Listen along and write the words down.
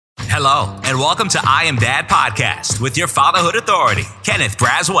Hello, and welcome to I Am Dad Podcast with your fatherhood authority, Kenneth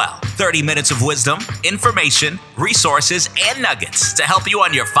Braswell. 30 minutes of wisdom, information, resources, and nuggets to help you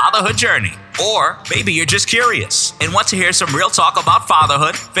on your fatherhood journey. Or maybe you're just curious and want to hear some real talk about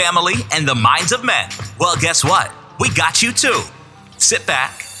fatherhood, family, and the minds of men. Well, guess what? We got you too. Sit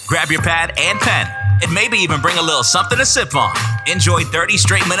back, grab your pad and pen, and maybe even bring a little something to sip on. Enjoy 30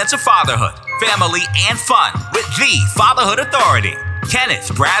 straight minutes of fatherhood, family, and fun with the Fatherhood Authority, Kenneth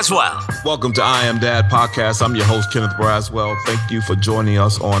Braswell. Welcome to I Am Dad Podcast. I'm your host, Kenneth Braswell. Thank you for joining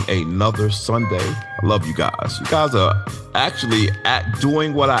us on another Sunday. I love you guys. You guys are actually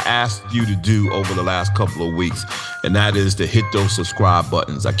doing what I asked you to do over the last couple of weeks, and that is to hit those subscribe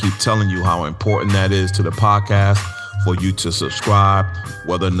buttons. I keep telling you how important that is to the podcast for you to subscribe,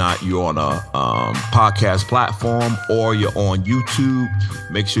 whether or not you're on a podcast platform or you're on YouTube.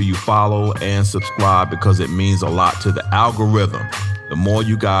 Make sure you follow and subscribe because it means a lot to the algorithm. The more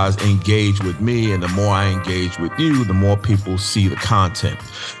you guys engage with me and the more I engage with you, the more people see the content.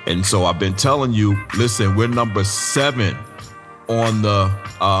 And so I've been telling you, listen, we're number 7 on the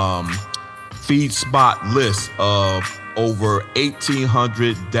feed spot list of over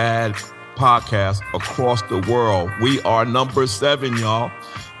 1,800 dad podcasts across the world. We are number 7, y'all.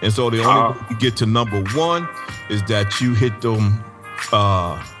 And so the only way you get to number 1 is that you hit them.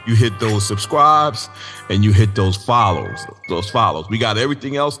 You hit those subscribes and you hit those follows. We got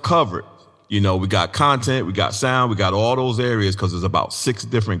everything else covered. You know, we got content, we got sound, we got all those areas because there's about 6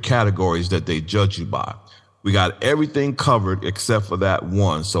 different categories that they judge you by. We got everything covered except for that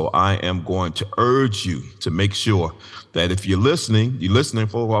one. So I am going to urge you to make sure that if you're listening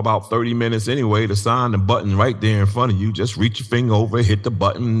for about 30 minutes anyway, to sign the button right there in front of you. Just reach your finger over, hit the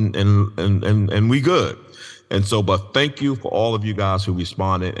button, and we good. And so, but thank you for all of you guys who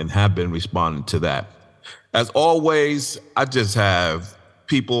responded and have been responding to that. As always, I just have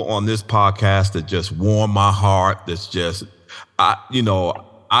people on this podcast that just warm my heart. That's just, I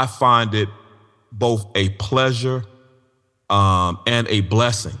find it both a pleasure and a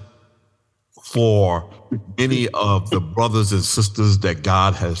blessing for many of the brothers and sisters that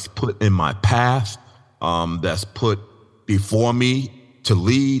God has put in my path, that's put before me to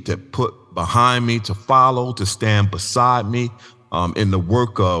lead, to put behind me, to follow, to stand beside me in the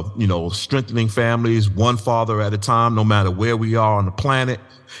work of, strengthening families, one father at a time, no matter where we are on the planet.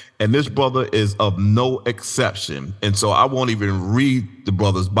 And this brother is of no exception. And so I won't even read the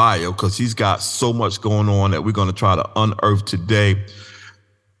brother's bio because he's got so much going on that we're going to try to unearth today.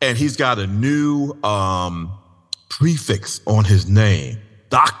 And he's got a new prefix on his name,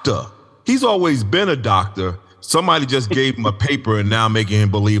 doctor. He's always been a doctor. Somebody just gave him a paper and now making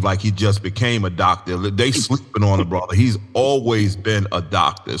him believe like he just became a doctor. They sleeping on the brother. He's always been a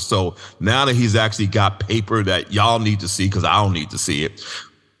doctor. So now that he's actually got paper that y'all need to see, because I don't need to see it,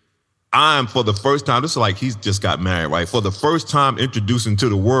 I'm, for the first time, this is like he's just got married, right? For the first time introducing to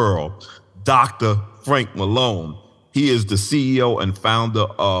the world, Dr. Frank Malone. He is the CEO and founder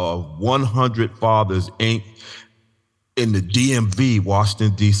of 100 Fathers, Inc. in the DMV,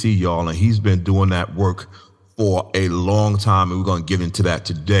 Washington, D.C., y'all. And he's been doing that work for a long time, and we're going to get into that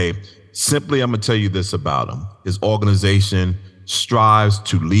today. Simply, I'm going to tell you this about him. His organization strives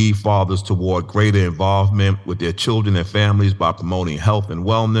to lead fathers toward greater involvement with their children and families by promoting health and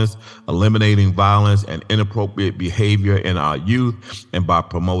wellness, eliminating violence and inappropriate behavior in our youth, and by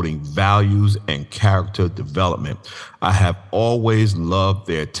promoting values and character development. I have always loved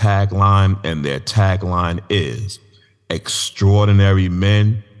their tagline, and their tagline is extraordinary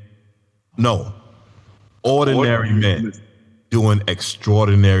men. No. Ordinary men doing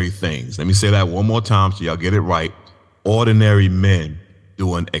extraordinary things. Let me say that one more time so y'all get it right. Ordinary men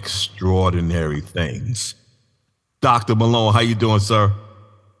doing extraordinary things. Dr. Malone, how you doing, sir?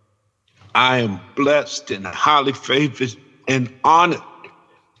 I am blessed and highly favored and honored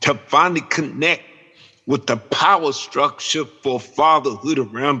to finally connect with the power structure for fatherhood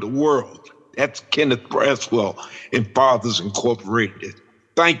around the world. That's Kenneth Braswell and Fathers Incorporated.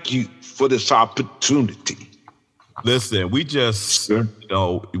 Thank you for this opportunity. Listen, we just,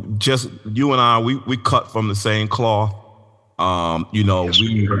 just you and I, we cut from the same cloth.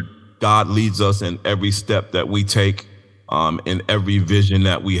 God leads us in every step that we take, in every vision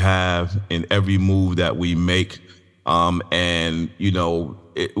that we have, in every move that we make. When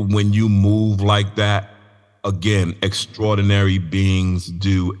you move like that, again, extraordinary beings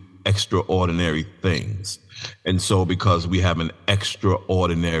do extraordinary things. And so because we have an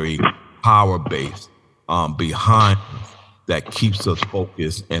extraordinary power base behind us that keeps us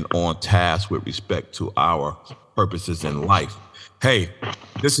focused and on task with respect to our purposes in life. Hey,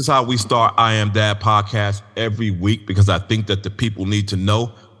 this is how we start I Am Dad podcast every week because I think that the people need to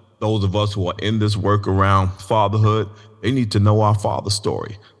know those of us who are in this work around fatherhood, they need to know our father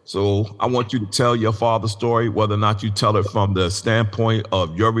story. So I want you to tell your father story, whether or not you tell it from the standpoint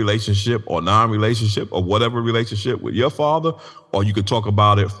of your relationship or non-relationship or whatever relationship with your father, or you could talk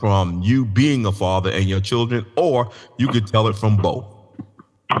about it from you being a father and your children, or you could tell it from both.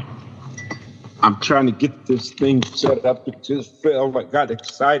 I'm trying to get this thing set up. It just fell. I got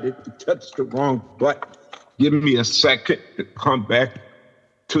excited to touch the wrong button. Give me a second to come back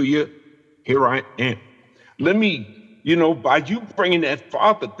to you. Here I am. Let me, by you bringing that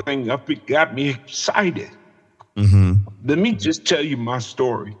father thing up, it got me excited. Mm-hmm. Let me just tell you my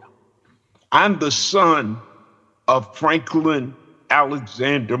story. I'm the son of Franklin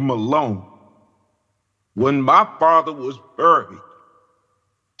Alexander Malone. When my father was buried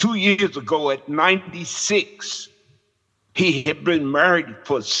 2 years ago at 96, he had been married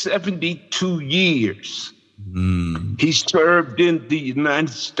for 72 years. He served in the United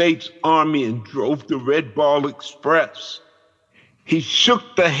States Army and drove the Red Ball Express. He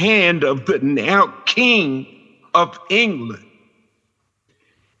shook the hand of the now King of England.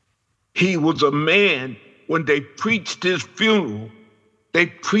 He was a man, when they preached his funeral, they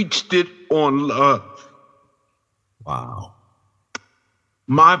preached it on love. Wow.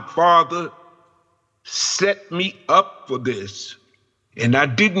 My father set me up for this, and I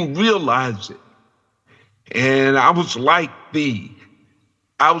didn't realize it. And I was like the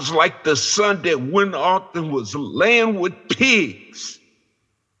son that went off and was laying with pigs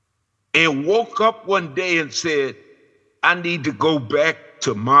and woke up one day and said, I need to go back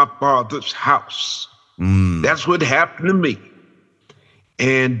to my father's house. That's what happened to me.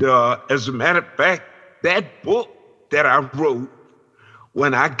 And as a matter of fact, that book that I wrote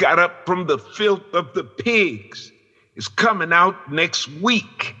when I got up from the filth of the pigs is coming out next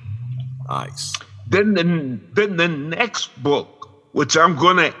week. Nice. Then the next book, which I'm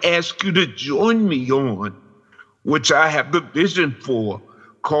going to ask you to join me on, which I have the vision for,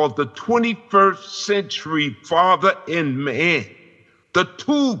 called The 21st Century Father and Man, the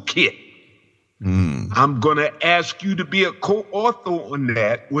Toolkit. I'm going to ask you to be a co-author on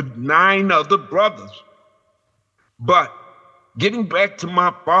that with 9 other brothers. But getting back to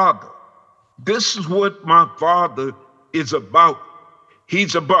my father, this is what my father is about.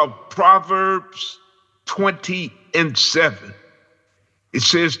 He's about Proverbs 20:7. It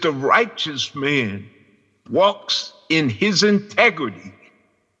says, the righteous man walks in his integrity,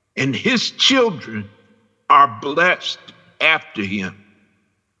 and his children are blessed after him.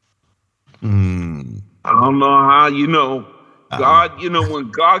 I don't know how God, when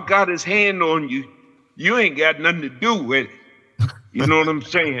God got his hand on you, you ain't got nothing to do with it. You know what I'm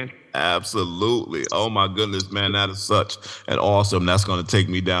saying? Absolutely. Oh my goodness, man, that is such an awesome. That's going to take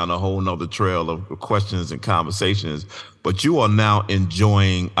me down a whole nother trail of questions and conversations. But you are now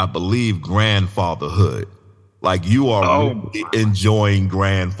enjoying, I believe, grandfatherhood. Like you are really enjoying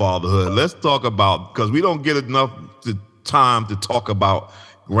grandfatherhood. Let's talk about, because we don't get enough time to talk about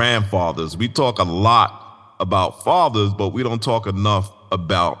grandfathers. We talk a lot about fathers, but we don't talk enough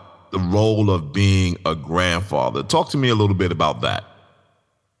about the role of being a grandfather. Talk to me a little bit about that.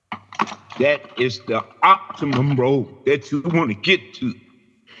 That is the optimum role that you want to get to.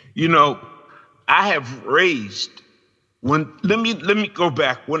 I have raised, let me go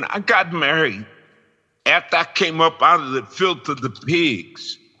back. When I got married, after I came up out of the filth of the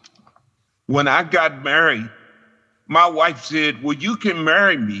pigs, when I got married, my wife said, well, you can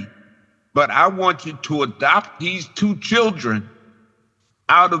marry me, but I want you to adopt these 2 children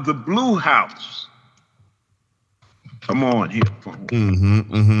out of the Blue House. Come on here,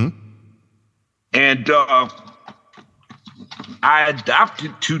 phone. And I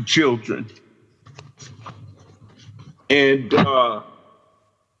adopted 2 children. And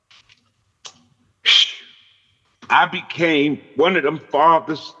I became one of them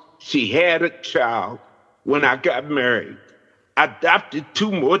fathers. She had a child when I got married. I adopted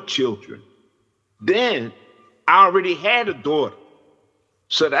 2 more children. Then I already had a daughter.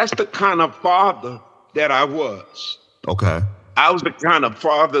 So that's the kind of father that I was. Okay. I was the kind of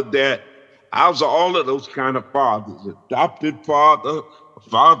father that I was all of those kind of fathers: adopted father,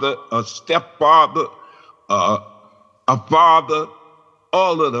 a stepfather, a father,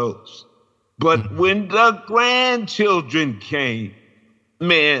 all of those. But when the grandchildren came,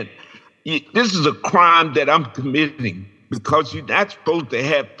 man, this is a crime that I'm committing because you're not supposed to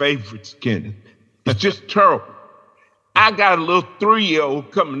have favorites, Kenneth. It's just terrible. I got a little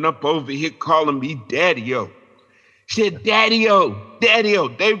 3-year-old coming up over here calling me Daddy-O. She said, Daddy-O, Daddy-O.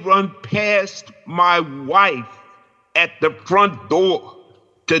 They run past my wife at the front door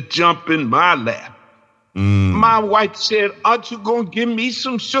to jump in my lap. My wife said, aren't you going to give me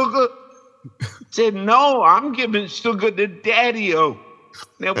some sugar? I said, no, I'm giving sugar to Daddy-O.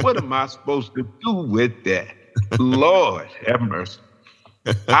 Now, what am I supposed to do with that? Lord have mercy.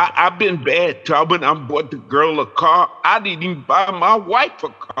 I've been bad, too. When I bought the girl a car, I didn't even buy my wife a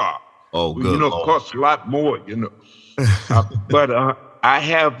car. Oh, good It Lord. costs a lot more, but I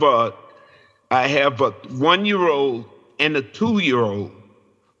have a 1-year-old and a 2-year-old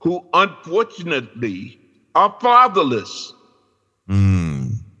who unfortunately are fatherless.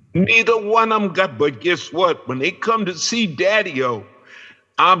 Neither one of them got, but guess what? When they come to see Daddy-O,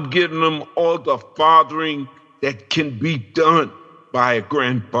 I'm giving them all the fathering that can be done by a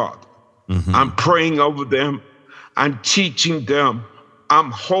grandfather. I'm praying over them. I'm teaching them.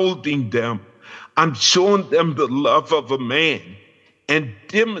 I'm holding them. I'm showing them the love of a man and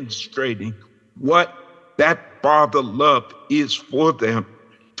demonstrating what that father love is for them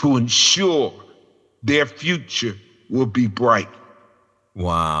to ensure their future will be bright.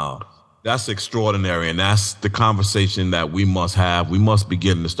 Wow. That's extraordinary. And that's the conversation that we must have. We must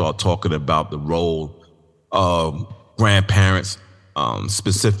begin to start talking about the role of grandparents,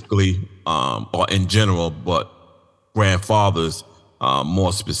 specifically, or in general, but grandfathers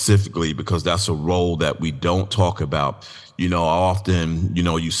more specifically, because that's a role that we don't talk about. I often,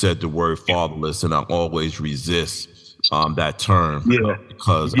 you said the word fatherless, and I always resist that term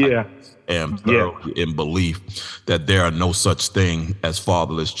because I am thoroughly in belief that there are no such thing as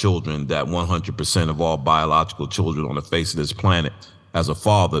fatherless children, that 100% of all biological children on the face of this planet as a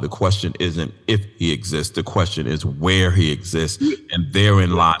father. The question isn't if he exists, the question is where he exists, and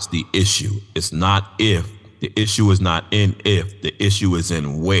therein lies the issue. It's not if. The issue is not in if, the issue is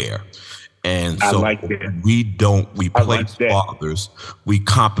in where. And so we don't replace fathers, we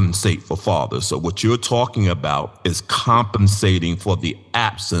compensate for fathers. So what you're talking about is compensating for the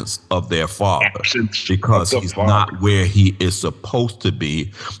absence of their father, because he's not where he is supposed to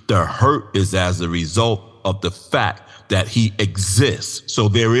be. The hurt is as a result of the fact that he exists. So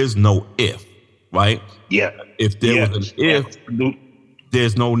there is no if, right? Yeah. If there was an if,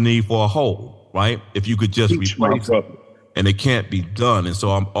 there's no need for a whole, right? If you could just replace it, and it can't be done. And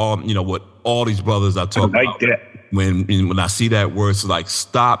so I'm all, what all these brothers I talk about, that. When I see that word, it's like,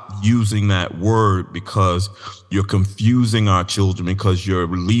 stop using that word, because you're confusing our children, because you're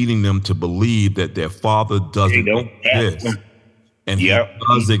leading them to believe that their father doesn't exist. And he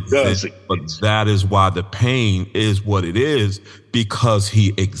does exist, but that is why the pain is what it is, because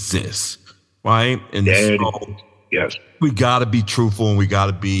he exists, right? And so we got to be truthful, and we got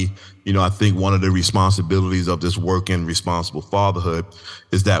to be, I think one of the responsibilities of this work in responsible fatherhood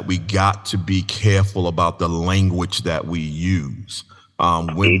is that we got to be careful about the language that we use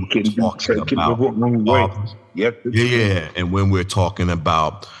when we're talking about fathers. And when we're talking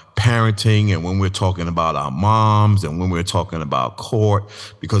about parenting, and when we're talking about our moms, and when we're talking about court,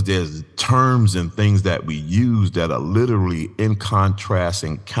 because there's terms and things that we use that are literally in contrast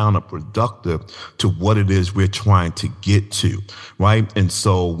and counterproductive to what it is we're trying to get to, right? And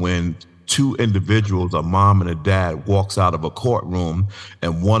so when two individuals, a mom and a dad, walks out of a courtroom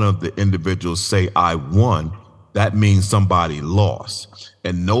and one of the individuals say, I won, that means somebody lost.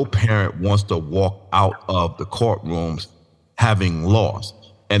 And no parent wants to walk out of the courtrooms having lost.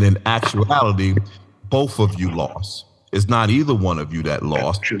 And in actuality, both of you lost. It's not either one of you that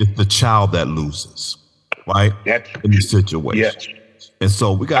lost. It's the child that loses, right? In the situation. And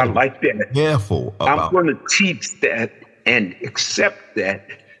so we got to be careful about. I'm going to teach that and accept that.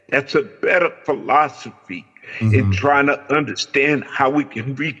 That's a better philosophy in trying to understand how we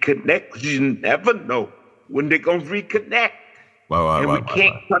can reconnect, because you never know when they're going to reconnect. We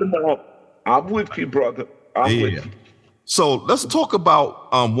can't cut them off. I'm with you, brother. I'm with you. So let's talk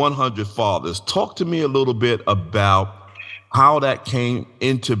about 100 Fathers. Talk to me a little bit about how that came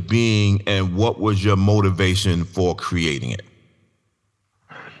into being and what was your motivation for creating it.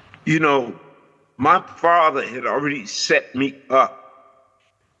 My father had already set me up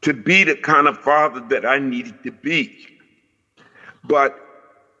to be the kind of father that I needed to be. But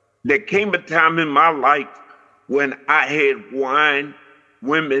there came a time in my life when I had wine,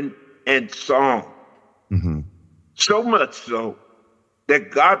 women, and song. So much so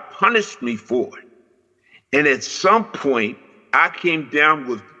that God punished me for it. And at some point, I came down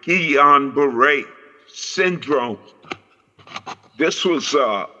with Gion Beret syndrome. This was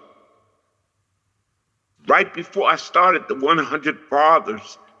right before I started the 100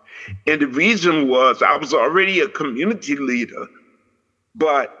 Fathers. And the reason was I was already a community leader,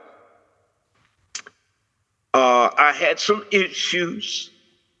 but I had some issues.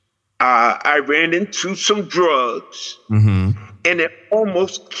 I ran into some drugs, and it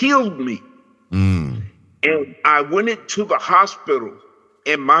almost killed me. And I went into the hospital,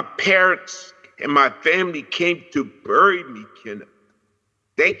 and my parents and my family came to bury me, Kenneth.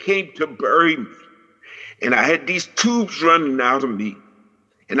 They came to bury me. And I had these tubes running out of me.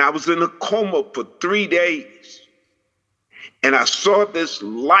 And I was in a coma for 3 days. And I saw this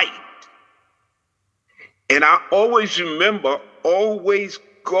light. And I always remember, always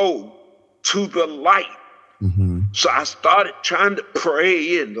go to the light. Mm-hmm. So I started trying to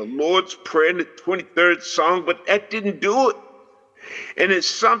pray in the Lord's Prayer in the 23rd Psalm, but that didn't do it. And then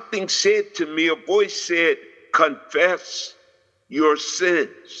something said to me, a voice said, confess your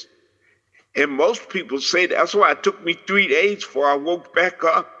sins. And most people say that's why it took me 3 days before I woke back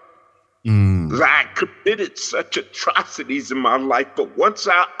up. Because I committed such atrocities in my life. But once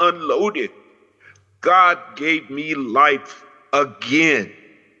I unloaded, God gave me life again.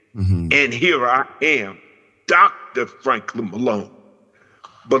 Mm-hmm. And here I am, Dr. Frank Malone.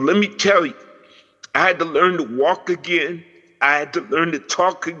 But let me tell you, I had to learn to walk again. I had to learn to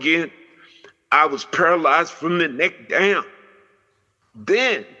talk again. I was paralyzed from the neck down.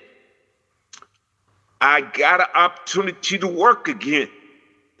 Then I got an opportunity to work again.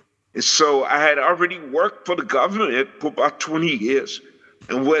 And so I had already worked for the government for about 20 years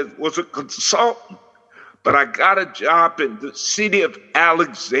and was a consultant. But I got a job in the city of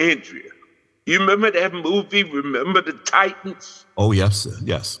Alexandria. You remember that movie, Remember the Titans? Oh, yes, sir.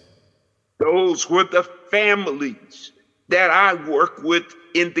 Yes. Those were the families that I worked with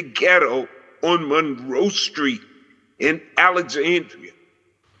in the ghetto on Monroe Street in Alexandria.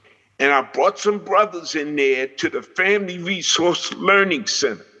 And I brought some brothers in there to the Family Resource Learning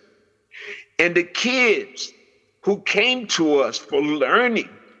Center. And the kids who came to us for learning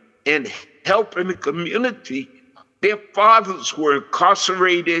and help in the community, their fathers were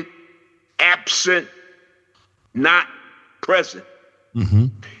incarcerated, absent, not present. Mm-hmm.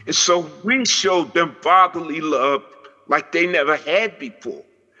 And so we showed them fatherly love like they never had before.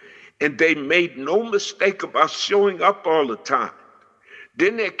 And they made no mistake about showing up all the time.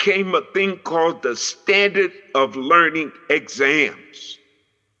 Then there came a thing called the Standard of Learning exams.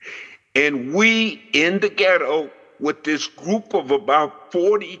 And we in the ghetto with this group of about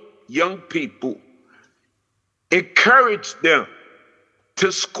 40 young people encouraged them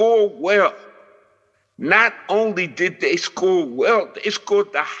to score well. Not only did they score well, they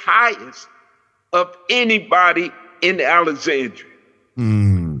scored the highest of anybody in Alexandria.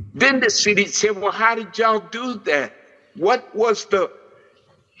 Then the city said, well, how did y'all do that?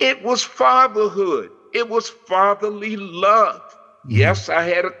 It was fatherhood. It was fatherly love. Yes, I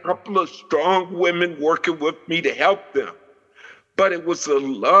had a couple of strong women working with me to help them, but it was the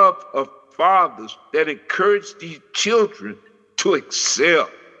love of fathers that encouraged these children to excel.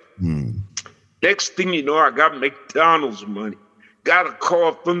 Next thing you know, I got McDonald's money, got a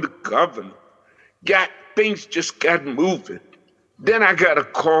call from the governor, things just got moving. Then I got a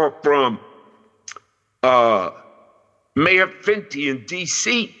call from Mayor Fenty in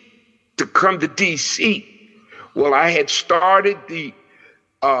D.C. to come to D.C. Well, I had started the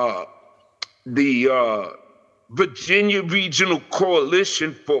Virginia Regional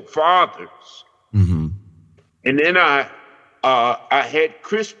Coalition for Fathers. Mm-hmm. And then I had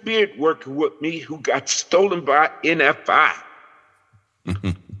Chris Beard working with me, who got stolen by NFI.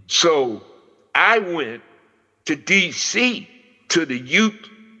 So I went to D.C. to the Youth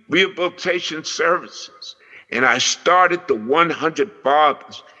Rehabilitation Services, and I started the 100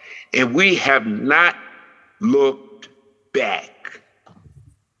 Fathers, and we have not looked back.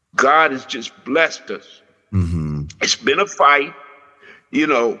 God has just blessed us. Mm-hmm. It's been a fight,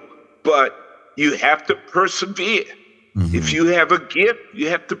 but you have to persevere. Mm-hmm. If you have a gift, you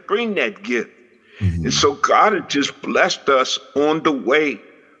have to bring that gift. Mm-hmm. And so God has just blessed us on the way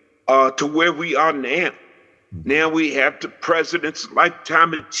to where we are now. Mm-hmm. Now we have the President's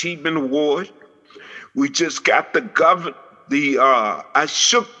Lifetime Achievement Award. We just got I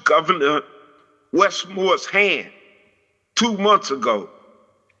shook Governor Westmore's hand 2 months ago.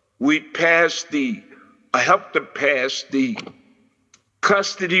 We helped to pass the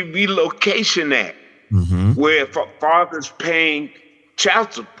Custody Relocation Act, mm-hmm. where if a father's paying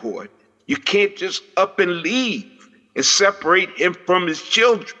child support, you can't just up and leave and separate him from his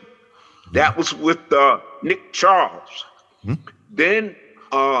children. That was with Nick Charles. Mm-hmm. Then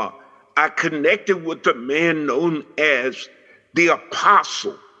I connected with a man known as the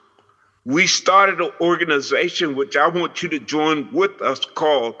Apostle. We started an organization, which I want you to join with us,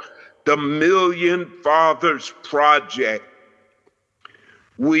 called the Million Fathers Project.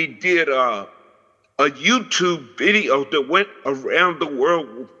 We did a YouTube video that went around the world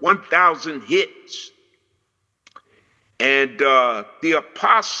with 1,000 hits. And the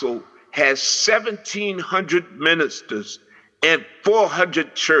Apostle has 1,700 ministers and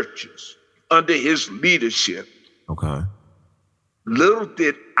 400 churches under his leadership. Okay. Little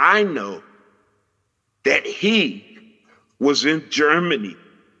did I know that he was in Germany,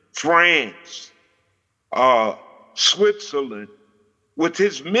 France, Switzerland with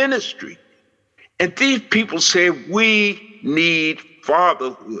his ministry. And these people said, we need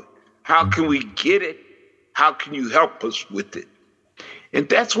fatherhood. How can we get it? How can you help us with it? And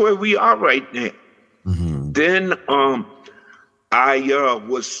that's where we are right now. Mm-hmm. Then I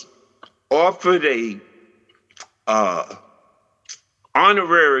was offered a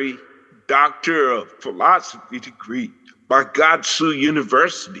honorary doctor of philosophy degree by Godsu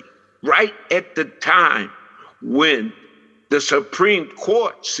University, right at the time when the Supreme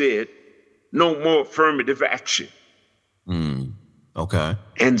Court said no more affirmative action. Okay.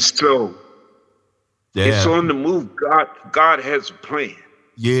 And so it's on the move. God has a plan.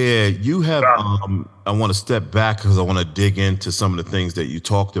 Yeah, you have, I want to step back because I want to dig into some of the things that you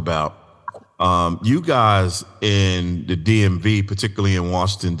talked about. You guys in the DMV, particularly in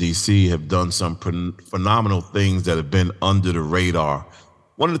Washington, D.C., have done some phenomenal things that have been under the radar.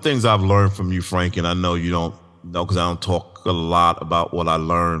 One of the things I've learned from you, Frank, and I know you don't know because I don't talk a lot about what I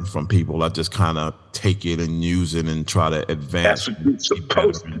learned from people. I just kind of take it and use it and try to advance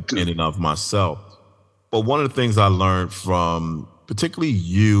in and of myself. But one of the things I learned from particularly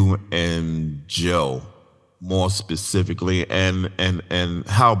you and Joe, more specifically, and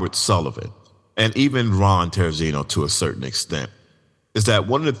Halbert Sullivan, and even Ron Terzino to a certain extent, is that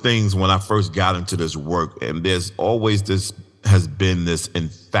one of the things when I first got into this work, and there's always has been this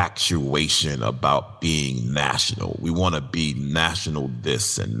infatuation about being national. We want to be national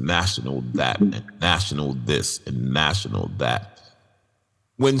this and national that and national this and national that.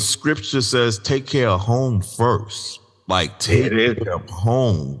 When scripture says take care of home first, like take care of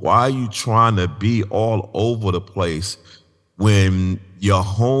home, why are you trying to be all over the place when your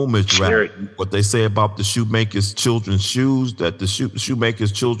home is right? What they say about the shoemaker's children's shoes, that the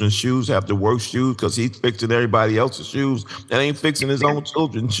shoemaker's children's shoes have the worst shoes because he's fixing everybody else's shoes and ain't fixing his own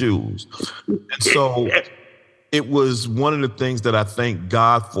children's shoes. And so it was one of the things that I thank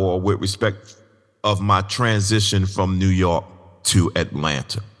God for with respect of my transition from New York to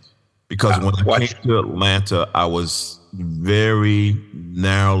Atlanta. Because when I came to Atlanta, I was very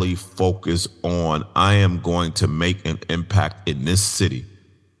narrowly focused on I am going to make an impact in this city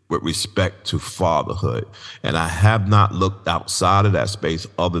with respect to fatherhood. And I have not looked outside of that space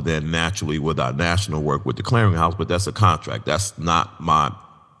other than naturally with our national work with the Clearinghouse, but that's a contract. That's not my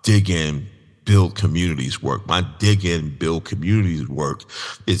dig in, build communities work. My dig in, build communities work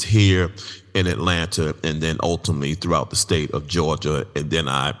is here in Atlanta and then ultimately throughout the state of Georgia. And then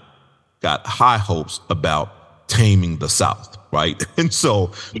I got high hopes about taming the South, right? And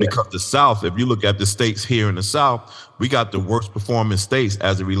so because the South, if you look at the states here in the South, we got the worst performing states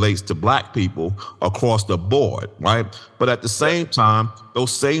as it relates to Black people across the board, right? But at the same time,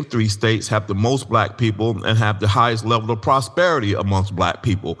 those same three states have the most Black people and have the highest level of prosperity amongst Black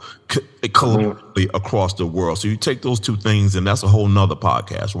people collectively across the world. So you take those two things and that's a whole nother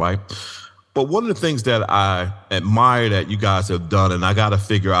podcast, right? But one of the things that I admire that you guys have done, and I got to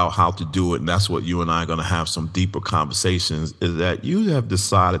figure out how to do it, and that's what you and I are going to have some deeper conversations, is that you have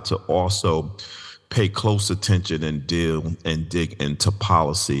decided to also pay close attention and dig into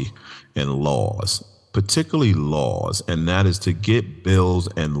policy and laws, particularly laws, and that is to get bills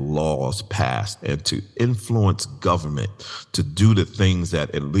and laws passed and to influence government to do the things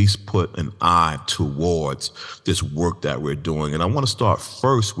that at least put an eye towards this work that we're doing. And I want to start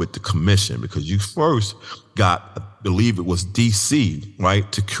first with the commission because you first got, I believe it was DC,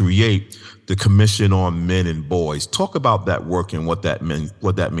 right, to create the Commission on Men and Boys. Talk about that work and what that means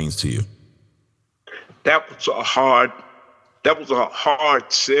to you. That was a hard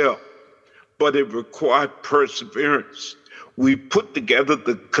sell, but it required perseverance. We put together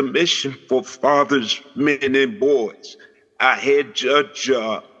the Commission for Fathers, Men, and Boys. I had Judge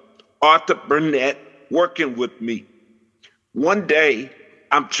Arthur Burnett working with me. One day,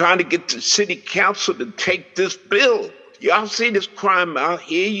 I'm trying to get the city council to take this bill. Y'all see this crime out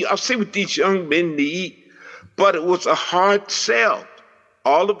here. Y'all see what these young men need. But it was a hard sell.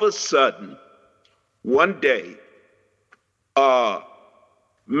 All of a sudden, one day,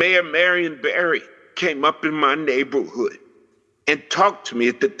 Mayor Marion Barry came up in my neighborhood and talked to me.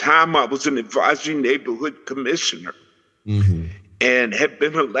 At the time, I was an advisory neighborhood commissioner and had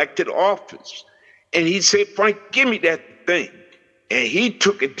been elected office. And he said, Frank, give me that thing. And he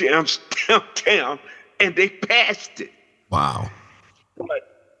took it downtown and they passed it. Wow.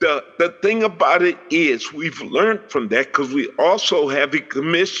 But the thing about it is we've learned from that because we also have a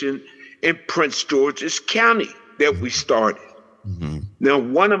commission in Prince George's County that we started. Mm-hmm. Now,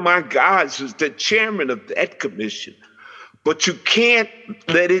 one of my guys is the chairman of that commission, but you can't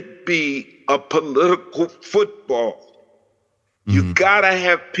let it be a political football. You gotta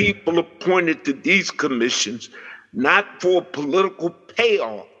have people appointed to these commissions, not for political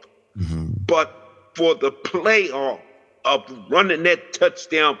payoff, but for the playoff of running that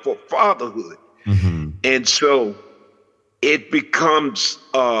touchdown for fatherhood. And so it becomes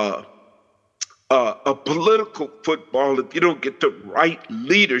a political football if you don't get the right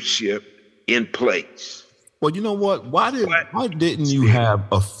leadership in place. Well, you know what? Why didn't you have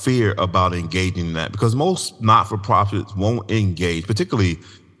a fear about engaging in that? Because most not-for-profits won't engage, particularly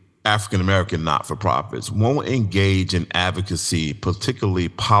African-American not-for-profits, won't engage in advocacy, particularly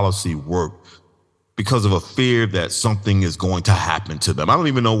policy work, because of a fear that something is going to happen to them. I don't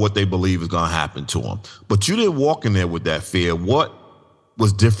even know what they believe is going to happen to them. But you didn't walk in there with that fear. What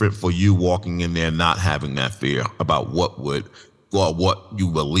was different for you walking in there not having that fear about what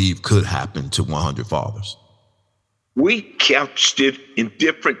you believe could happen to 100 fathers? We couched it in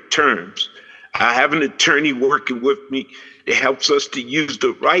different terms. I have an attorney working with me that helps us to use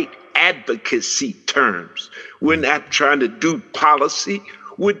the right advocacy terms. We're not trying to do policy,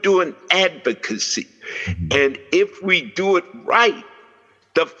 we're doing advocacy. And if we do it right,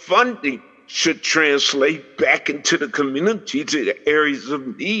 the funding should translate back into the community, to the areas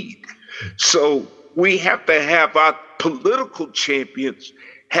of need. So we have to have our political champions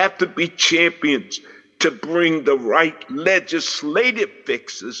have to be champions to bring the right legislative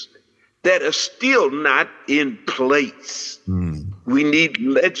fixes that are still not in place. We need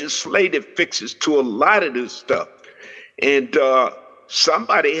legislative fixes to a lot of this stuff. And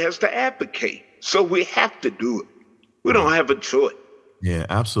somebody has to advocate. So we have to do it. We don't have a choice. Yeah,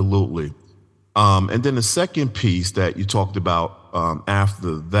 absolutely. And then the second piece that you talked about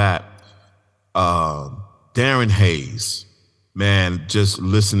after that, Darren Hayes. Man, just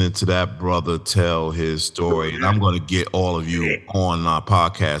listening to that brother tell his story, and I'm going to get all of you on our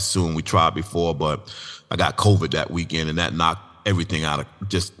podcast soon. We tried before, but I got COVID that weekend, and that knocked everything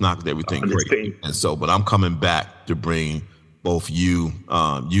crazy. And so, but I'm coming back to bring both you,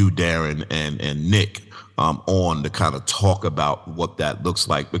 Darren, and Nick on to kind of talk about what that looks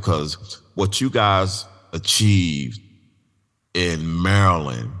like, because what you guys achieved in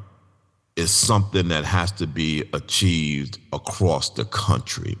Maryland is something that has to be achieved across the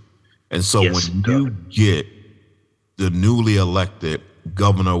country. And so when you get the newly elected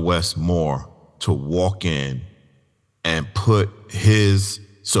Governor Wes Moore to walk in and put his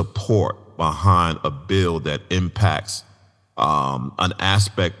support behind a bill that impacts an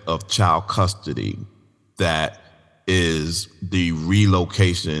aspect of child custody that is the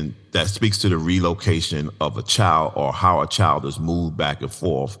relocation, that speaks to the relocation of a child, or how a child is moved back and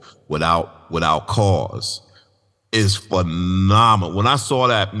forth without cause, is phenomenal. When I saw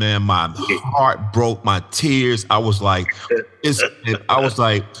that, man, my heart broke, my tears. I was like,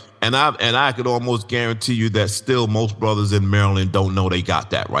 and I could almost guarantee you that still most brothers in Maryland don't know they got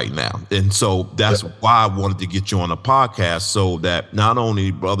that right now. And so that's why I wanted to get you on a podcast, so that not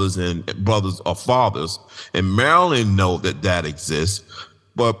only brothers or fathers in Maryland know that exists,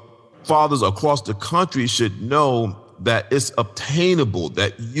 but fathers across the country should know that it's obtainable,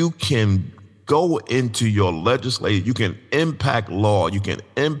 that you can go into your legislature, you can impact law, you can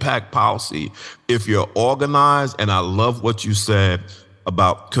impact policy if you're organized. And I love what you said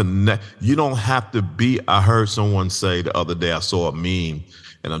about connect. You don't have to be, I heard someone say the other day, I saw a meme,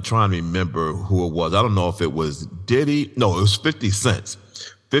 and I'm trying to remember who it was. I don't know if it was Diddy. No, it was 50 Cent.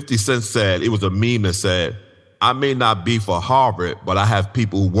 50 Cent said, it was a meme that said, I may not be for Harvard, but I have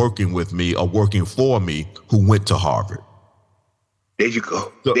people working with me or working for me who went to Harvard. There you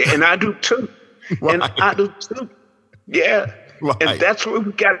go. So, and I do too. Right. And I do too. Yeah. Right. And that's where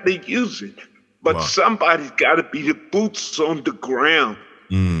we got to use it. But somebody's got to be the boots on the ground.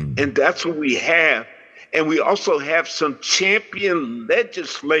 And that's what we have. And we also have some champion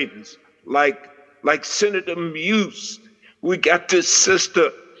legislators like Senator Muse. We got this sister.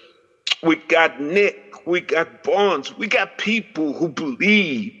 We got Nick. We got Barnes. We got people who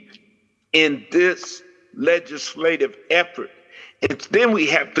believe in this legislative effort. And then we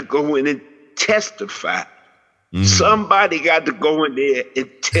have to go in and testify. Somebody got to go in there and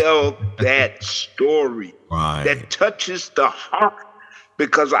tell that story that touches the heart.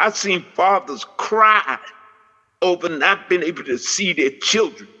 Because I've seen fathers cry over not being able to see their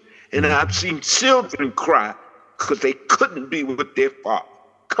children. And I've seen children cry because they couldn't be with their father.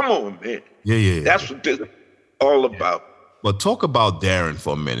 Come on, man. Yeah. That's what this is all about. But talk about Darren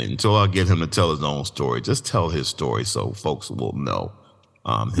for a minute until I get him to tell his own story. Just tell his story so folks will know.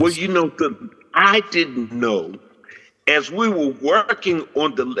 Well, I didn't know. As we were working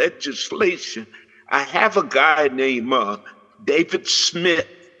on the legislation, I have a guy named David Smith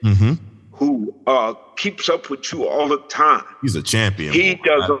who keeps up with you all the time. He's a champion. He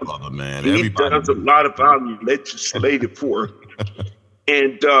does a lot of our legislative work.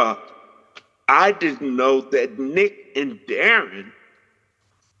 And I didn't know that Nick and Darren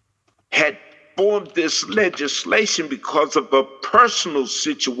had formed this legislation because of a personal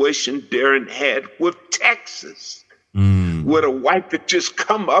situation Darren had with Texas, where the wife had just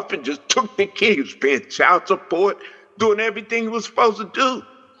come up and just took the kids, paying child support, doing everything he was supposed to do.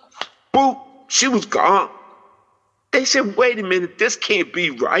 Boop, she was gone. They said, wait a minute, this can't be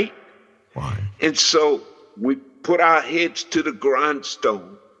right. Why? And so we put our heads to the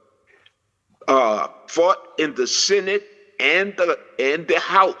grindstone, fought in the Senate and the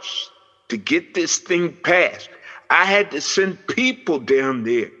House to get this thing passed. I had to send people down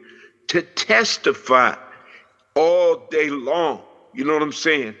there to testify all day long, you know what I'm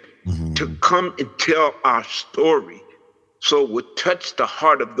saying? To come and tell our story so it would touch the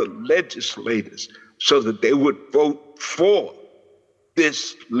heart of the legislators so that they would vote for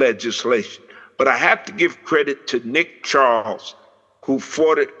this legislation. But I have to give credit to Nick Charles, who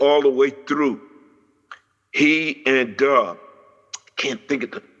fought it all the way through. He and can't think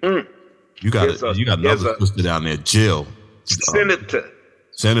of the You got another sister down there, Jill. Senator.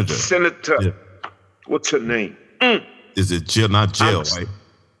 Yeah. What's her name? Is it Jill? Not Jill, right?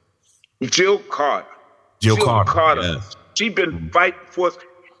 Jill Carter. Jill Carter. Yes. She's been fighting for us.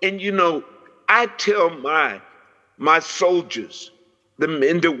 And I tell my soldiers, the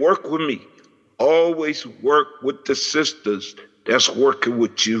men that work with me, always work with the sisters that's working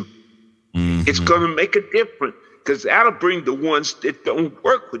with you. It's going to make a difference, because that'll bring the ones that don't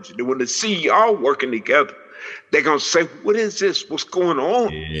work with you. They want to see y'all working together. They're going to say, what is this? What's going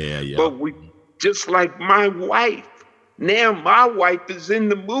on? Yeah. But we, just like my wife, now my wife is in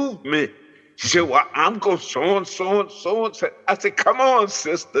the movement. She said, well, I'm going so and so and so and so. I said, come on,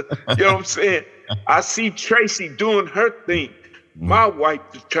 sister. You know what I'm saying? I see Tracy doing her thing. My wife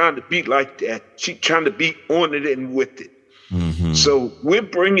is trying to be like that. She's trying to be on it and with it. So we're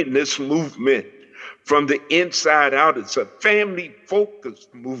bringing this movement from the inside out. It's a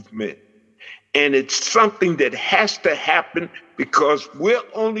family-focused movement. And it's something that has to happen because we're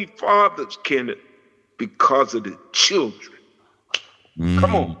only fathers, Kenneth, because of the children.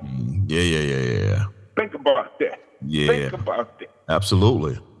 Come on. Yeah. Think about that. Yeah. Think about that.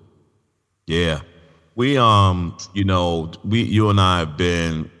 Absolutely. Yeah. We, you and I have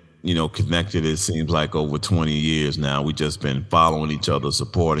been, connected, it seems like over 20 years now. We just been following each other,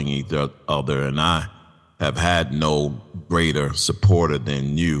 supporting each other. And I have had no greater supporter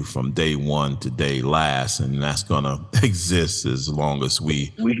than you from day one to day last. And that's going to exist as long as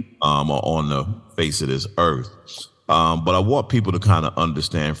we are on the face of this earth. But I want people to kind of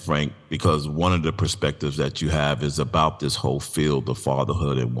understand, Frank, because one of the perspectives that you have is about this whole field of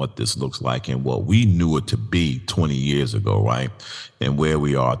fatherhood and what this looks like and what we knew it to be 20 years ago, right? And where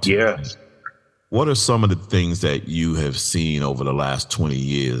we are today. Yes. What are some of the things that you have seen over the last 20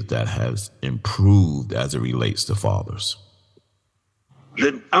 years that has improved as it relates to fathers?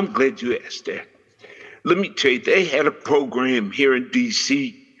 I'm glad you asked that. Let me tell you, they had a program here in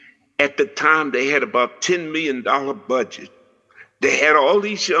D.C. At the time, they had about $10 million budget. They had all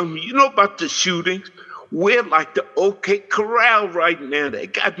these young, about the shootings? We're like the OK Corral right now. They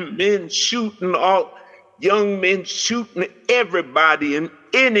got men shooting, all young men shooting everybody and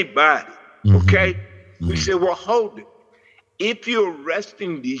anybody, okay? We said, well, hold it. If you're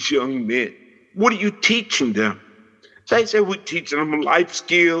arresting these young men, what are you teaching them? So they said, we're teaching them life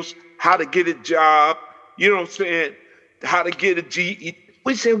skills, how to get a job, you know what I'm saying, how to get a GED.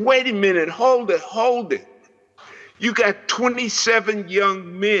 We said, wait a minute, hold it. You got 27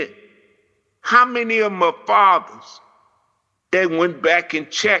 young men. How many of them are fathers? They went back and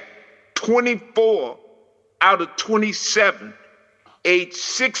checked. 24 out of 27, age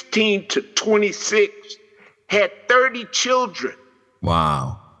 16 to 26, had 30 children.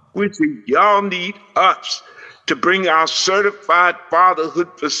 Wow. We said, y'all need us to bring our certified fatherhood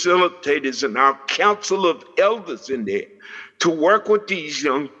facilitators and our council of elders in there to work with these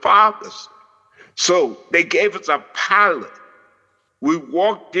young fathers. So they gave us a pilot. We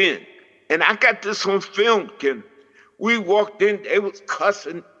walked in, and I got this on film, Ken. We walked in, they was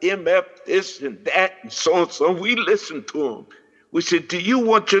cussing MF this and that and so and so. We listened to them. We said, do you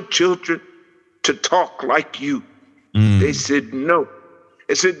want your children to talk like you? They said, no.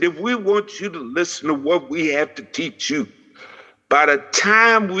 I said, if we want you to listen to what we have to teach you, by the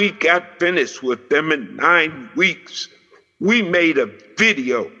time we got finished with them in 9 weeks, we made a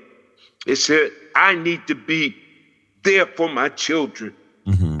video. It said, I need to be there for my children.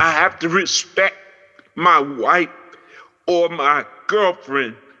 Mm-hmm. I have to respect my wife or my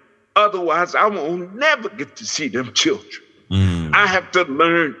girlfriend. Otherwise, I won't never get to see them children. Mm. I have to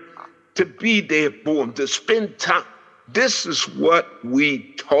learn to be there for them, to spend time. This is what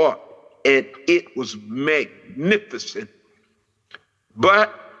we taught, and it was magnificent.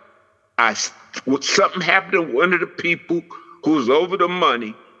 But something happened to one of the people who was over the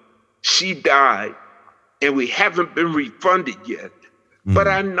money. She died, and we haven't been refunded yet. Mm. But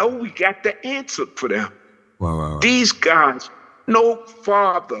I know we got the answer for them. Wow. These guys, no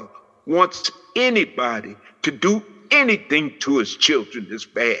father wants anybody to do anything to his children that's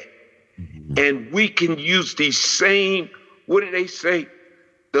bad. Mm-hmm. And we can use these same, what do they say?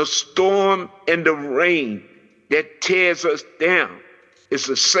 The storm and the rain that tears us down is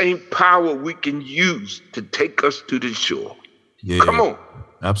the same power we can use to take us to the shore. Yeah, come on.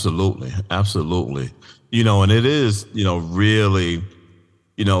 Absolutely. Absolutely. And it is, really,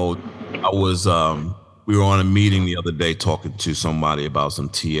 I was, we were on a meeting the other day talking to somebody about some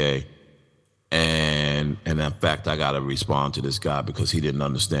TA. And in fact, I got to respond to this guy because he didn't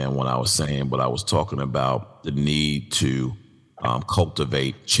understand what I was saying, but I was talking about the need to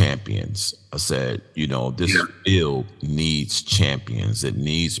cultivate champions. I said, this field needs champions. It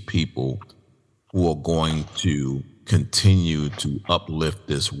needs people who are going to continue to uplift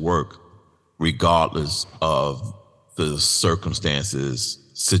this work regardless of the circumstances,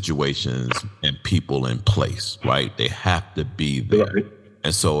 situations, and people in place, right? They have to be there. Right.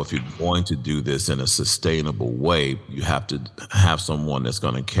 And so if you're going to do this in a sustainable way, you have to have someone that's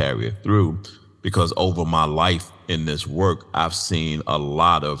going to carry it through. Because over my life in this work, I've seen a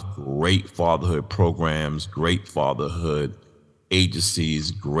lot of great fatherhood programs, great fatherhood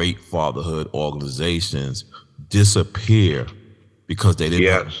agencies, great fatherhood organizations disappear because they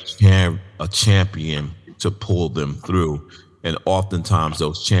didn't have a champion to pull them through. And oftentimes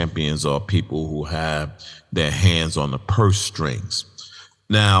those champions are people who have their hands on the purse strings.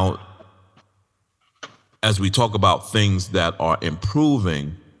 Now, as we talk about things that are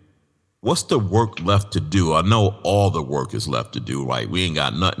improving, what's the work left to do? I know all the work is left to do, right? We ain't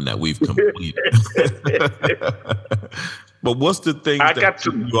got nothing that we've completed. But what's the thing that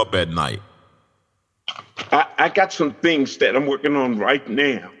keep you up at night? I got some things that I'm working on right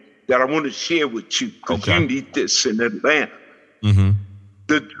now that I want to share with you because you need this in Atlanta. Mm-hmm.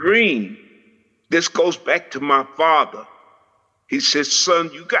 The dream, this goes back to my father. He says,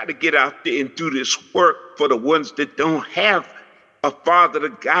 son, you got to get out there and do this work for the ones that don't have a father to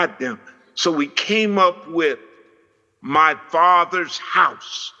guide them. So we came up with My Father's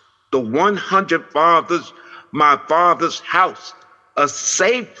House, the 100 Fathers, My Father's House, a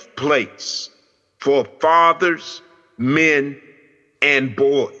safe place for fathers, men, and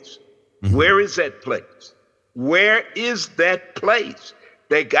boys. Mm-hmm. Where is that place? Where is that place?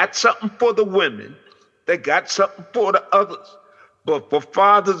 They got something for the women. They got something for the others. But for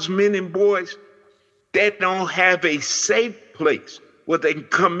fathers, men, and boys, they don't have a safe place where they can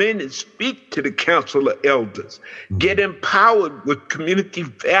come in and speak to the council of elders, get empowered with community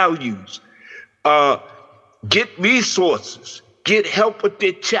values, get resources, get help with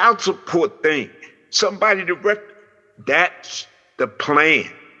their child support thing, somebody to that's the plan.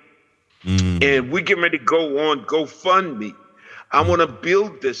 And we get ready to go on GoFundMe. I want to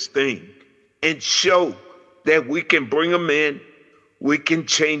build this thing and show that we can bring them in, we can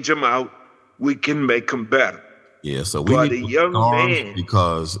change them out, we can make them better. Yeah, so we need to lock arms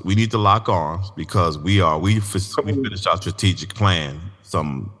because we need to lock arms because we finished our strategic plan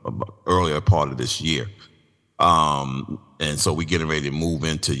some earlier part of this year. And so we're getting ready to move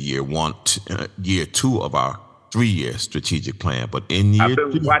into year 2 of our 3-year strategic plan. But in year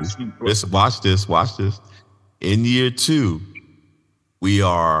 2, watch this. In year 2, we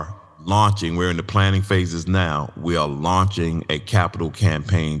are launching, we're in the planning phases now. We are launching a capital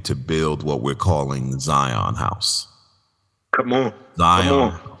campaign to build what we're calling Gion House. Come on.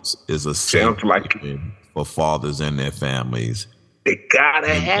 Gion House is a safe haven for fathers and their families. They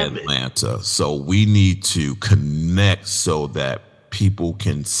gotta have Atlanta. So we need to connect so that people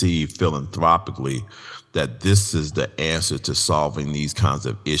can see philanthropically that this is the answer to solving these kinds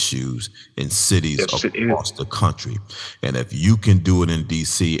of issues in cities across the country. And if you can do it in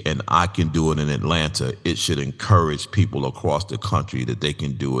DC and I can do it in Atlanta, it should encourage people across the country that they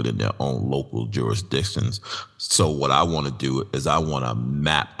can do it in their own local jurisdictions. So what I want to do is I want to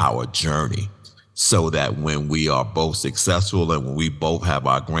map our journey so that when we are both successful and when we both have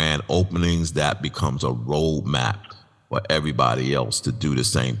our grand openings, that becomes a roadmap for everybody else to do the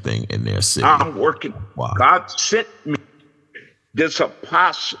same thing in their city. I'm working. Wow. God sent me this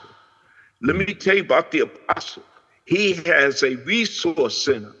apostle, let me tell you about the apostle. He has a resource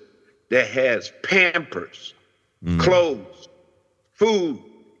center that has Pampers, clothes, food.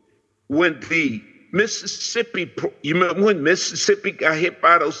 When the Mississippi, you remember when Mississippi got hit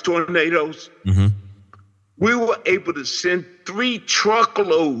by those tornadoes? We were able to send 3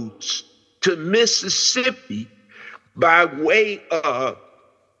 truckloads to Mississippi by way of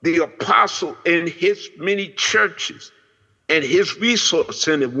the apostle and his many churches and his resource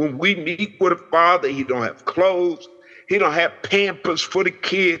center. When we meet with a father, he don't have clothes, he don't have Pampers for the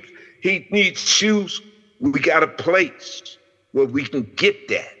kids, he needs shoes. We got a place where we can get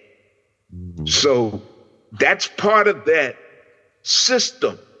that. So that's part of that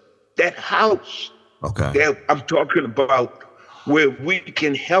system, that house that I'm talking about, where we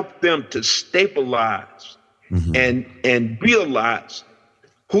can help them to stabilize and realize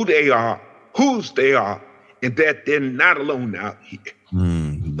who they are, whose they are, and that they're not alone out here.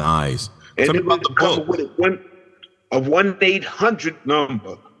 Nice. And it was come with a 1-800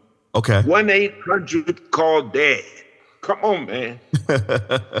 number. Okay. 1-800 call Dad. Come on, man.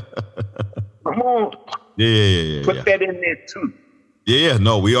 Come on. Yeah. Put that in there too. Yeah,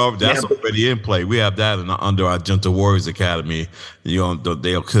 no, we are. That's already in play. We have that under our Gentle Warriors Academy.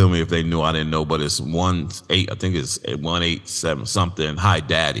 They'll kill me if they knew I didn't know, but it's 1-8. I think it's 187 something. Hi,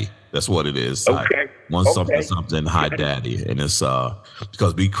 Daddy. That's what it is. Okay. Something. Hi, Daddy, and it's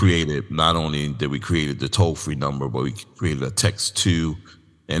because we created. Not only did we create the toll-free number, but we created a text too,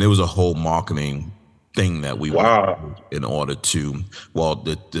 and it was a whole marketing thing that we wanted in order to. Well,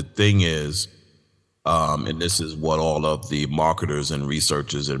 the thing is. And this is what all of the marketers and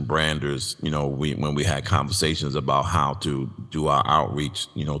researchers and branders, when we had conversations about how to do our outreach,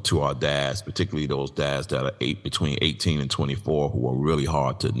 to our dads, particularly those dads that are between 18 and 24, who are really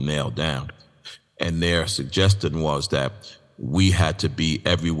hard to nail down. And their suggestion was that we had to be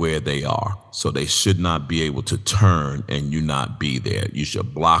everywhere they are. So they should not be able to turn and you not be there. You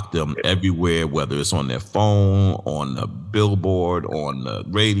should block them everywhere, whether it's on their phone, on the billboard, on the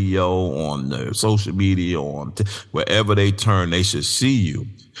radio, on the social media, wherever they turn, they should see you.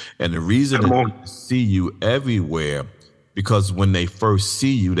 And the reason they see you everywhere, because when they first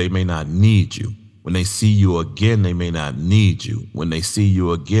see you, they may not need you. When they see you again, they may not need you. When they see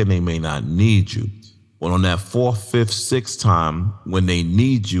you again, they may not need you. Well, on that 4th, 5th, 6th time, when they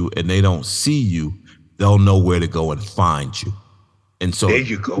need you and they don't see you, they'll know where to go and find you. And so there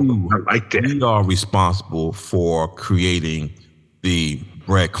you go. I like that. We are responsible for creating the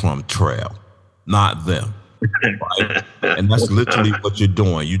breadcrumb trail, not them. Right? And that's literally what you're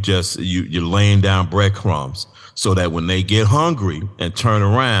doing. You're laying down breadcrumbs so that when they get hungry and turn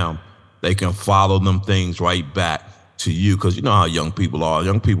around, they can follow them things right back to you. Because you know how young people are.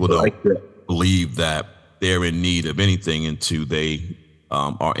 Young people don't believe that they're in need of anything until they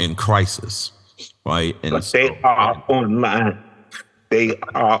are in crisis, right? And but they are online. They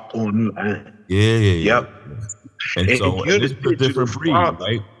are online. Yeah. Yep. And so it's a different breed,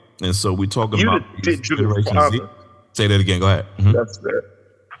 right? And so we're talking about Generation Z. Say that again. Go ahead. That's it.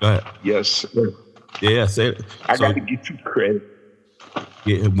 Go ahead. Yes, sir. Yeah, say it. I got to get you credit.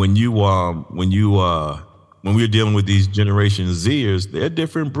 Yeah, when we're dealing with these Generation Zers, they're a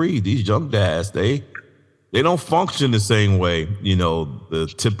different breed. These young dads, they don't function the same way,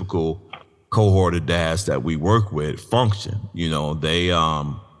 the typical cohort of dads that we work with function. They are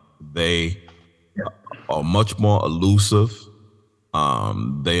much more elusive.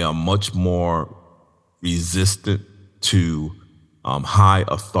 They are much more resistant to high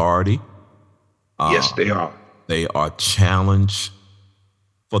authority. Yes, they are. They are challenged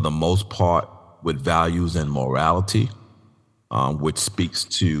for the most part with values and morality, which speaks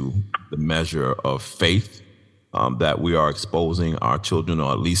to the measure of faith that we are exposing our children,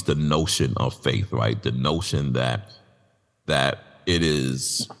 or at least the notion of faith, right? The notion that it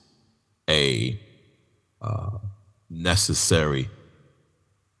is a necessary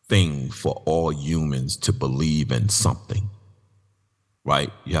thing for all humans to believe in something,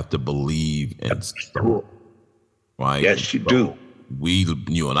 right? You have to believe in something, right? Yes, you do.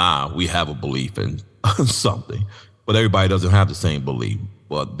 You and I, we have a belief in something, but everybody doesn't have the same belief.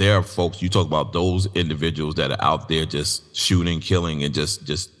 But there are folks, you talk about those individuals that are out there just shooting, killing, and just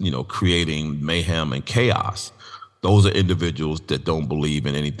creating mayhem and chaos. Those are individuals that don't believe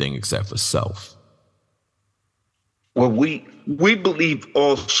in anything except for self. Well, we believe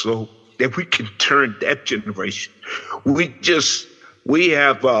also that we can turn that generation. We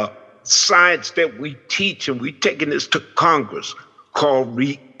have science that we teach, and we're taking this to Congress, called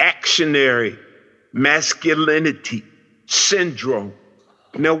reactionary masculinity syndrome.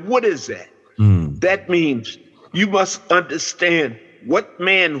 Now, what is that? That means You must understand what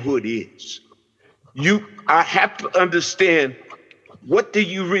manhood is. I have to understand, what do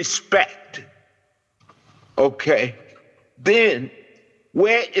you respect? Okay. Then,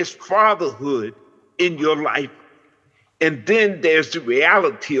 where is fatherhood in your life? And then there's the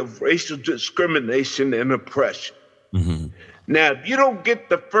reality of racial discrimination and oppression. Mm-hmm. Now, if you don't get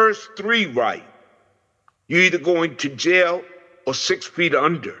the first three right, you're either going to jail or 6 feet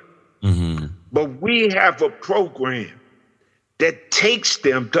under. Mm-hmm. But we have a program that takes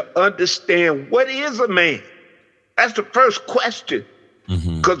them to understand, what is a man? That's the first question.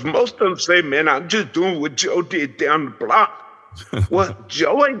 Because most of them say, man, I'm just doing what Joe did down the block. Well,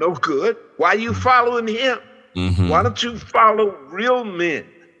 Joe ain't no good. Why are you following him? Why don't you follow real men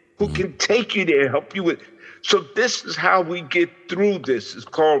who can take you there, help you with? So this is how we get through this. It's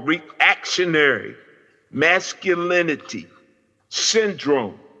called reactionary masculinity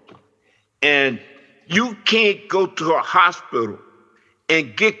syndrome. And you can't go to a hospital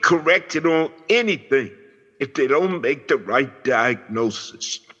and get corrected on anything if they don't make the right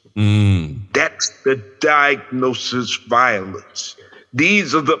diagnosis. That's the diagnosis violence.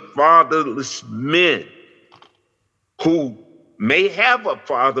 These are the fatherless men who may have a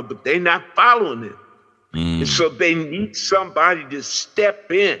father, but they're not following him. And so they need somebody to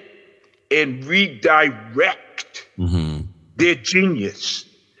step in and redirect their genius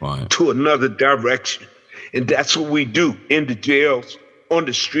to another direction. And that's what we do in the jails, on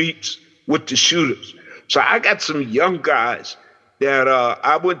the streets, with the shooters. So I got some young guys that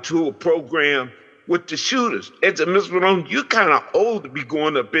I went to a program with the shooters. And said, Mr. Malone, you're kind of old to be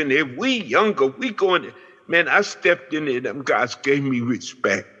going up in there. We younger, we going there. Man, I stepped in there, them guys gave me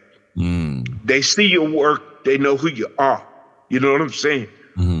respect. They see your work, they know who you are. You know what I'm saying?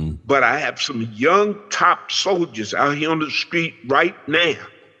 But I have some young top soldiers out here on the street right now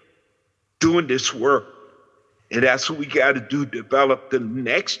doing this work. And that's what we got to do, develop the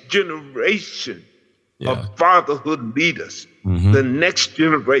next generation of fatherhood leaders. The next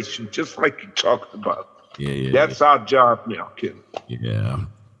generation, just like you talked about. That's our job now, Ken.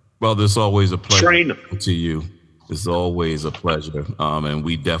 Well, it's always a pleasure Trainer. to you. It's always a pleasure. And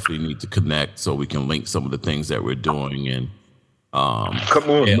we definitely need to connect so we can link some of the things that we're doing and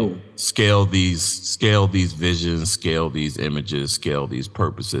scale these visions, scale these images, scale these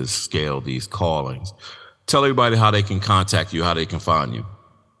purposes, scale these callings. Tell everybody how they can contact you, how they can find you.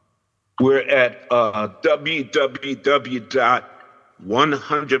 We're at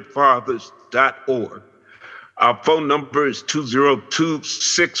www.100fathers.org. Our phone number is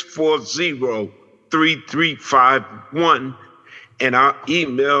 202-640-3351. And our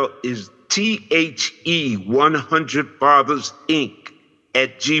email is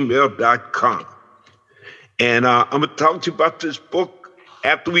the100fathersinc@gmail.com. And I'm going to talk to you about this book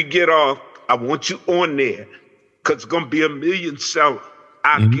after we get off. I want you on there because it's going to be a million seller.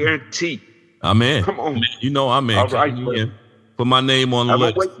 I guarantee. I'm in. Come on. You know I'm in. All right. Put my name on the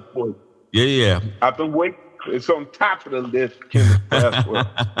list. I've been waiting for you. Yeah. I've been waiting. It's on top of the list, Kenneth Braswell.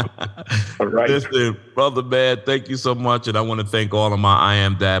 All right. Listen, brother, man, thank you so much. And I want to thank all of my I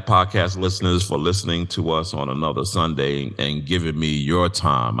Am Dad podcast listeners for listening to us on another Sunday and giving me your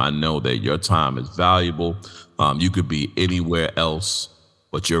time. I know that your time is valuable. You could be anywhere else,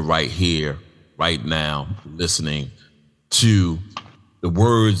 but you're right here, right now, listening to the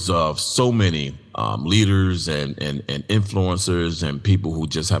words of so many leaders and influencers and people who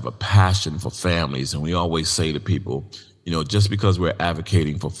just have a passion for families. And we always say to people, you know, just because we're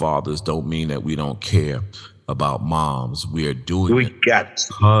advocating for fathers don't mean that we don't care about moms. We are doing it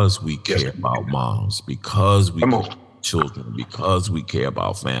because we care about moms, because we care about children, because we care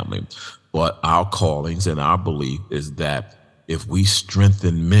about family. But our callings and our belief is that if we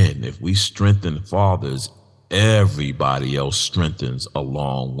strengthen men, if we strengthen fathers, everybody else strengthens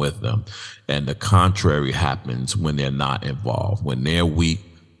along with them. And the contrary happens when they're not involved. When they're weak,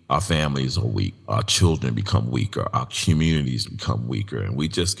 our families are weak. Our children become weaker. Our communities become weaker. And we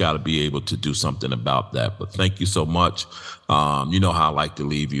just got to be able to do something about that. But thank you so much. You know how I like to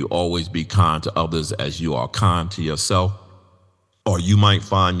leave you. Always be kind to others as you are kind to yourself. Or you might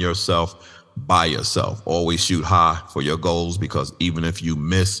find yourself by yourself. Always shoot high for your goals, because even if you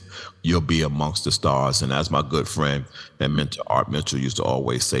miss, you'll be amongst the stars. And as my good friend and mentor Art Mitchell used to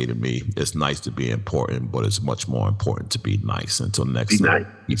always say to me, it's nice to be important, but it's much more important to be nice. Until next time,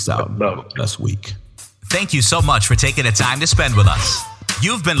 peace out. Have a blessed week. Thank you so much for taking the time to spend with us.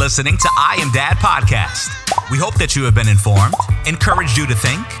 You've been listening to I Am Dad podcast. We hope that you have been informed, encouraged you to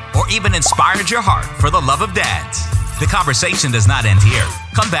think, or even inspired your heart for the love of dads. The conversation does not end here.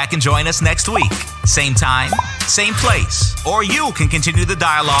 Come back and join us next week. Same time, same place. Or you can continue the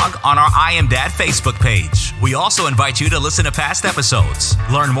dialogue on our I Am Dad Facebook page. We also invite you to listen to past episodes,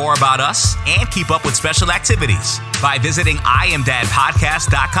 learn more about us, and keep up with special activities by visiting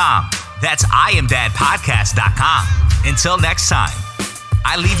IamDadPodcast.com. That's IamDadPodcast.com. Until next time,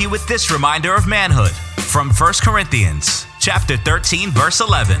 I leave you with this reminder of manhood from 1 Corinthians chapter 13, verse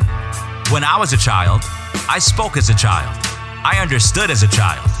 11. When I was a child, I spoke as a child. I understood as a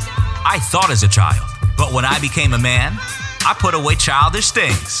child. I thought as a child. But when I became a man, I put away childish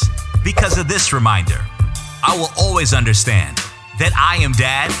things. Because of this reminder, I will always understand that I am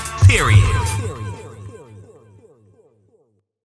Dad, period.